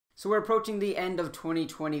So we're approaching the end of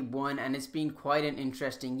 2021 and it's been quite an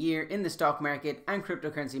interesting year in the stock market and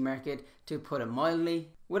cryptocurrency market, to put it mildly.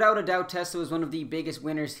 Without a doubt, Tesla was one of the biggest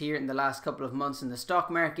winners here in the last couple of months in the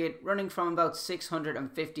stock market, running from about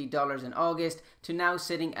 $650 in August to now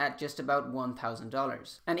sitting at just about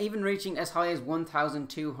 $1,000, and even reaching as high as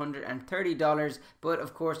 $1,230. But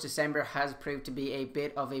of course, December has proved to be a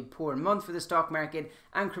bit of a poor month for the stock market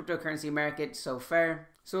and cryptocurrency market so far,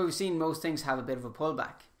 so we've seen most things have a bit of a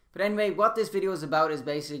pullback. But anyway, what this video is about is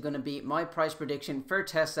basically going to be my price prediction for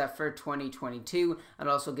Tesla for 2022, and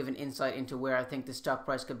also give an insight into where I think the stock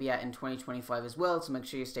price could be at in 2025 as well, so make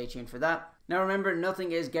sure you stay tuned for that. Now remember,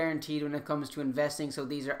 nothing is guaranteed when it comes to investing, so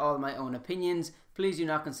these are all my own opinions. Please do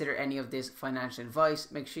not consider any of this financial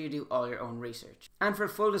advice. Make sure you do all your own research. And for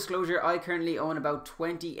full disclosure, I currently own about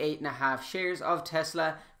 28.5 shares of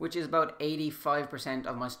Tesla, which is about 85%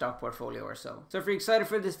 of my stock portfolio or so. So if you're excited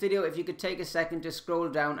for this video, if you could take a second to scroll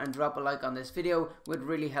down and drop a like on this video, would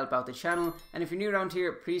really help out the channel. And if you're new around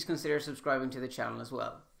here, please consider subscribing to the channel as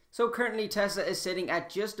well. So currently Tesla is sitting at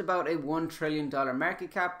just about a $1 trillion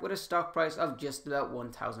market cap with a stock price of just about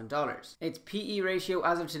 $1,000. Its PE ratio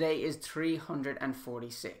as of today is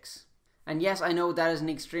 346. And yes, I know that is an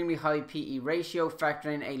extremely high PE ratio,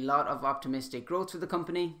 factoring in a lot of optimistic growth for the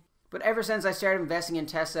company. But ever since I started investing in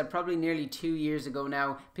Tesla, probably nearly 2 years ago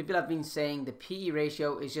now, people have been saying the PE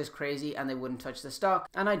ratio is just crazy and they wouldn't touch the stock,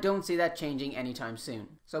 and I don't see that changing anytime soon.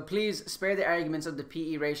 So please spare the arguments of the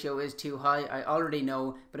PE ratio is too high. I already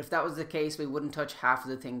know, but if that was the case, we wouldn't touch half of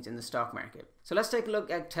the things in the stock market. So let's take a look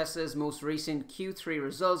at Tesla's most recent Q3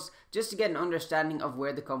 results, just to get an understanding of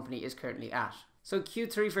where the company is currently at. So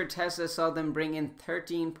Q3 for Tesla saw them bring in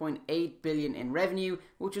 $13.8 billion in revenue,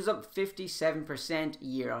 which was up 57%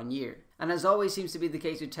 year on year. And as always seems to be the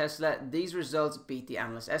case with Tesla, these results beat the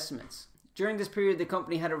analyst estimates. During this period, the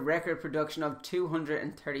company had a record production of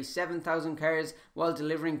 237,000 cars while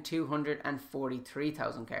delivering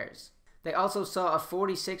 243,000 cars. They also saw a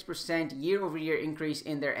 46% year-over-year increase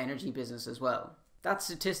in their energy business as well. That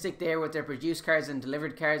statistic there with their produced cars and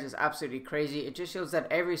delivered cars is absolutely crazy. It just shows that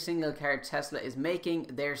every single car Tesla is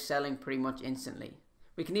making, they're selling pretty much instantly.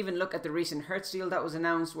 We can even look at the recent Hertz deal that was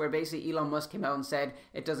announced, where basically Elon Musk came out and said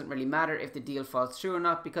it doesn't really matter if the deal falls through or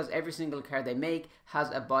not, because every single car they make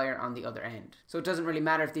has a buyer on the other end. So it doesn't really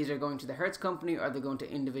matter if these are going to the Hertz company or they're going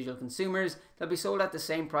to individual consumers, they'll be sold at the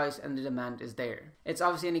same price and the demand is there. It's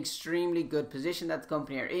obviously an extremely good position that the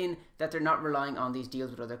company are in, that they're not relying on these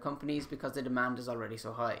deals with other companies because the demand is already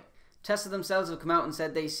so high. Tesla themselves have come out and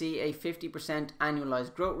said they see a 50%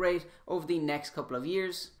 annualized growth rate over the next couple of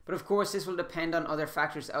years. But of course, this will depend on other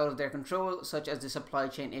factors out of their control, such as the supply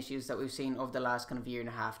chain issues that we've seen over the last kind of year and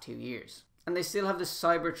a half, 2 years. And they still have the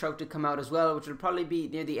Cybertruck to come out as well, which will probably be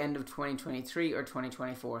near the end of 2023 or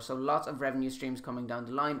 2024. So lots of revenue streams coming down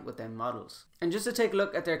the line with them models. And just to take a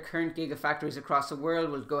look at their current gigafactories across the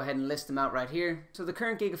world, we'll go ahead and list them out right here. So the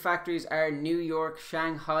current gigafactories are New York,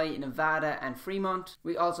 Shanghai, Nevada, and Fremont.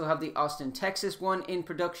 We also have the Austin, Texas one in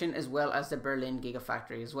production, as well as the Berlin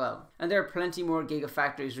gigafactory as well. And there are plenty more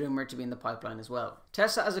gigafactories rumored to be in the pipeline as well.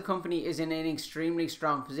 Tesla as a company is in an extremely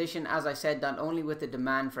strong position, as I said, not only with the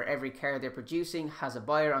demand for every car they're producing has a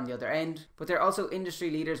buyer on the other end, but they're also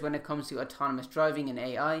industry leaders when it comes to autonomous driving and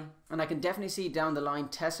AI. And I can definitely see down the line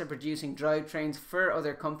Tesla producing drivetrains for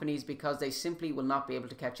other companies because they simply will not be able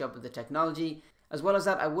to catch up with the technology. As well as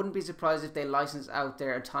that, I wouldn't be surprised if they license out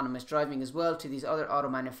their autonomous driving as well to these other auto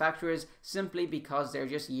manufacturers, simply because they're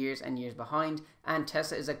just years and years behind, and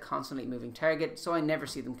Tesla is a constantly moving target, so I never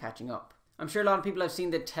see them catching up. I'm sure a lot of people have seen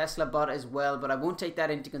the Tesla bot as well, but I won't take that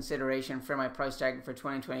into consideration for my price target for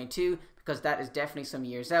 2022 because that is definitely some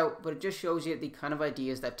years out, but it just shows you the kind of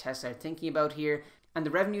ideas that Tesla are thinking about here. And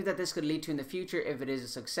the revenue that this could lead to in the future, if it is a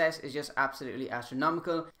success, is just absolutely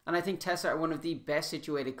astronomical. And I think Tesla are one of the best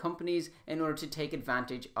situated companies in order to take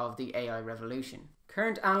advantage of the AI revolution.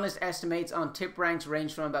 Current analyst estimates on tip ranks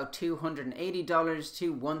range from about $280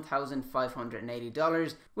 to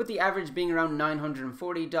 $1,580, with the average being around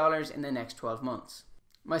 $940 in the next 12 months.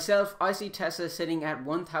 Myself, I see Tesla sitting at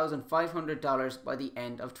 $1,500 by the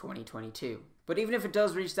end of 2022. But even if it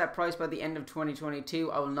does reach that price by the end of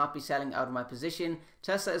 2022, I will not be selling out of my position.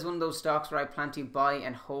 Tesla is one of those stocks where I plan to buy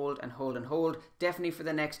and hold and hold and hold, definitely for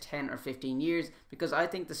the next 10 or 15 years, because I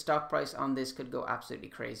think the stock price on this could go absolutely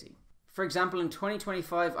crazy. For example, in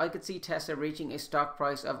 2025, I could see Tesla reaching a stock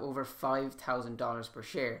price of over $5,000 per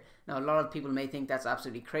share. Now, a lot of people may think that's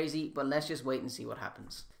absolutely crazy, but let's just wait and see what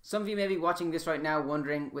happens. Some of you may be watching this right now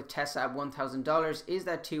wondering, with Tesla at $1,000, is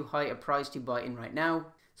that too high a price to buy in right now?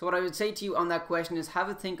 So what I would say to you on that question is have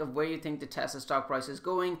a think of where you think the Tesla stock price is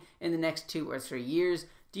going in the next 2 or 3 years.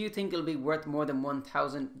 Do you think it'll be worth more than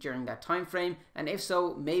 1,000 during that time frame? And if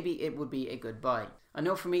so, maybe it would be a good buy. I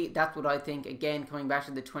know for me, that's what I think. Again, coming back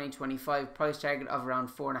to the 2025 price target of around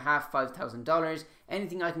 $4,500–$5,000,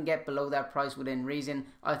 anything I can get below that price within reason,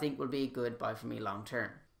 I think will be a good buy for me long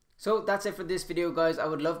term. So that's it for this video, guys. I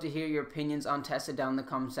would love to hear your opinions on Tesla down in the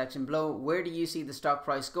comment section below. Where do you see the stock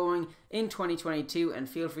price going in 2022? And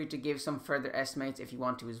feel free to give some further estimates if you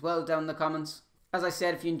want to as well down in the comments. As I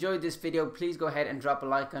said, if you enjoyed this video, please go ahead and drop a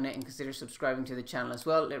like on it and consider subscribing to the channel as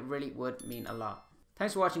well. It really would mean a lot.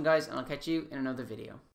 Thanks for watching, guys, and I'll catch you in another video.